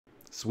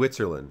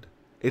Switzerland.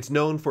 It's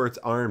known for its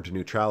armed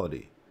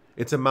neutrality.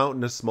 It's a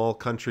mountainous small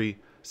country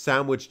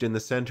sandwiched in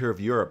the center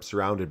of Europe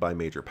surrounded by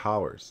major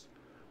powers.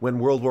 When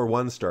World War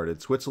I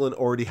started, Switzerland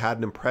already had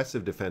an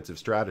impressive defensive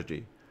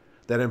strategy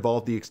that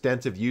involved the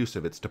extensive use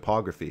of its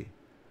topography.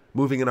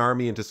 Moving an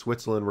army into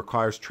Switzerland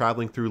requires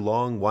traveling through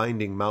long,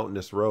 winding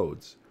mountainous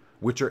roads,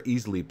 which are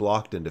easily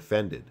blocked and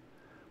defended,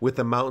 with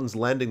the mountains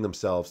lending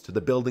themselves to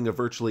the building of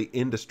virtually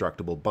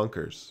indestructible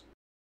bunkers.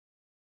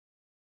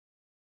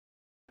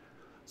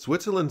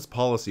 Switzerland's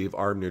policy of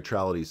armed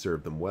neutrality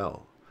served them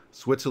well.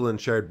 Switzerland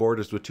shared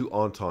borders with two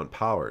Entente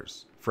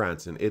powers,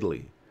 France and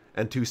Italy,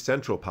 and two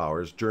Central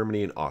powers,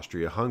 Germany and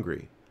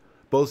Austria-Hungary.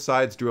 Both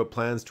sides drew up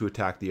plans to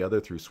attack the other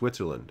through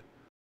Switzerland.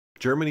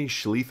 Germany's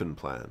Schlieffen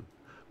Plan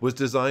was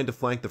designed to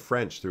flank the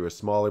French through a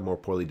smaller, more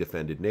poorly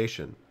defended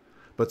nation,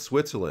 but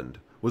Switzerland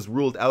was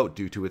ruled out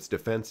due to its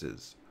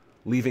defenses,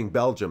 leaving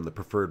Belgium the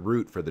preferred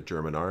route for the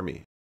German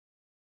army.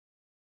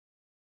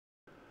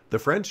 The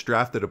French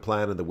drafted a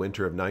plan in the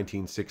winter of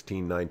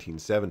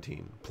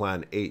 1916-1917,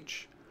 Plan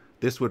H.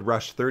 This would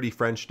rush 30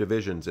 French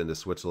divisions into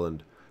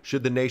Switzerland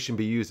should the nation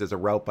be used as a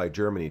route by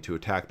Germany to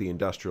attack the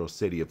industrial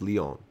city of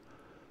Lyon.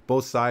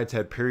 Both sides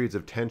had periods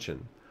of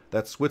tension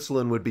that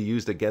Switzerland would be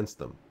used against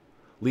them,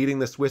 leading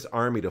the Swiss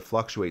army to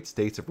fluctuate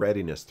states of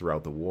readiness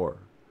throughout the war.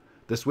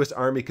 The Swiss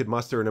army could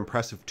muster an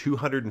impressive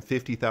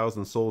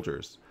 250,000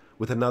 soldiers,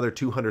 with another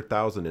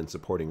 200,000 in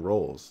supporting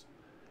roles.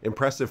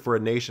 Impressive for a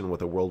nation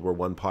with a World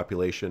War I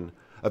population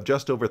of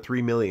just over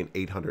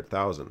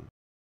 3,800,000.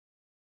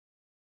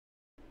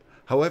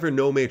 However,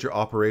 no major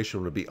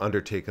operation would be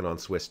undertaken on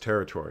Swiss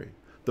territory,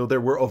 though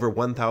there were over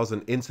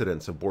 1,000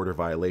 incidents of border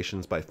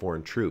violations by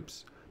foreign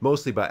troops,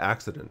 mostly by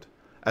accident,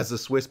 as the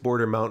Swiss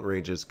border mountain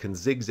ranges can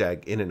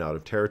zigzag in and out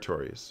of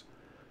territories.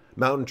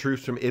 Mountain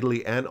troops from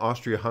Italy and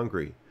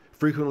Austria-Hungary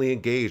frequently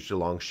engaged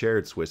along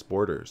shared Swiss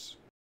borders.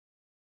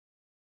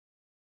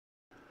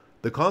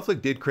 The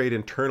conflict did create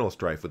internal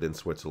strife within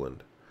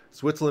Switzerland.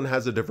 Switzerland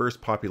has a diverse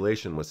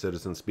population with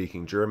citizens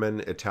speaking German,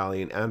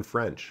 Italian, and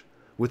French,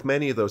 with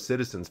many of those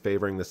citizens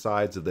favoring the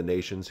sides of the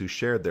nations who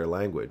shared their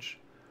language.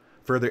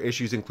 Further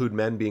issues include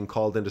men being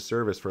called into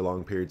service for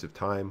long periods of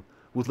time,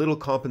 with little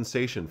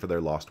compensation for their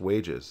lost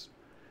wages.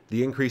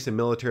 The increase in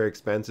military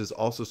expenses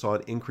also saw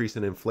an increase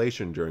in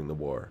inflation during the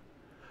war.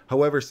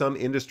 However, some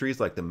industries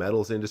like the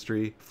metals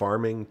industry,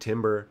 farming,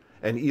 timber,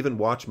 and even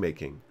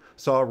watchmaking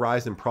saw a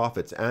rise in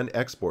profits and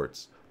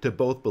exports to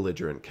both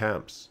belligerent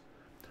camps.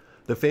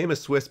 The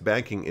famous Swiss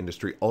banking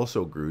industry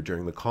also grew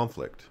during the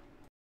conflict.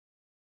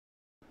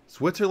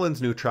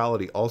 Switzerland's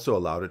neutrality also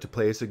allowed it to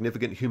play a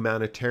significant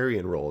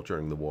humanitarian role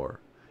during the war.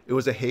 It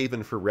was a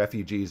haven for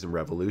refugees and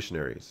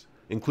revolutionaries,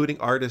 including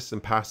artists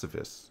and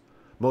pacifists,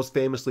 most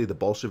famously the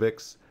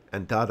Bolsheviks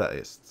and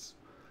Dadaists.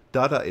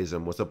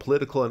 Dadaism was a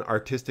political and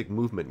artistic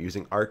movement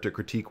using art to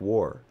critique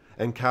war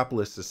and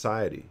capitalist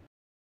society.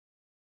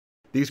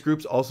 These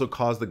groups also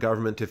caused the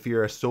government to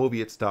fear a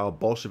Soviet-style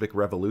Bolshevik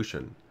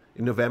revolution.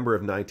 In November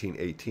of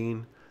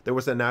 1918, there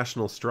was a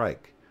national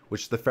strike,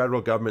 which the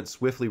federal government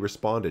swiftly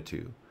responded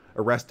to,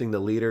 arresting the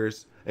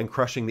leaders and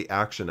crushing the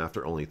action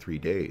after only 3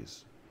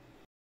 days.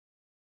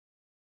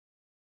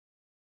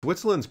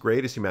 Switzerland's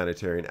greatest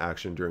humanitarian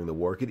action during the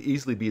war could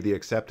easily be the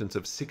acceptance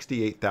of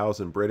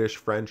 68,000 British,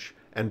 French,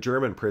 and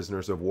German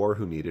prisoners of war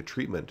who needed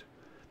treatment.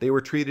 They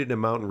were treated in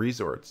mountain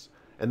resorts,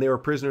 and they were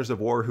prisoners of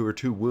war who were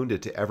too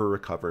wounded to ever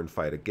recover and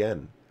fight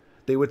again.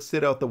 They would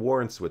sit out the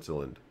war in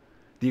Switzerland.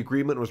 The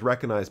agreement was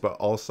recognized by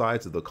all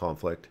sides of the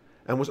conflict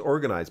and was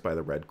organized by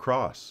the Red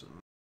Cross.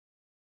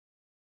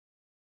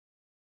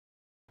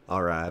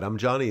 Alright, I'm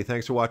Johnny.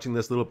 Thanks for watching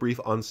this little brief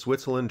on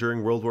Switzerland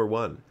during World War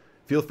I.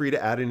 Feel free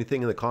to add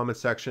anything in the comments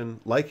section.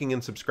 Liking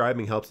and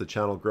subscribing helps the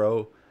channel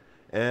grow,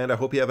 and I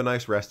hope you have a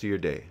nice rest of your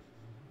day.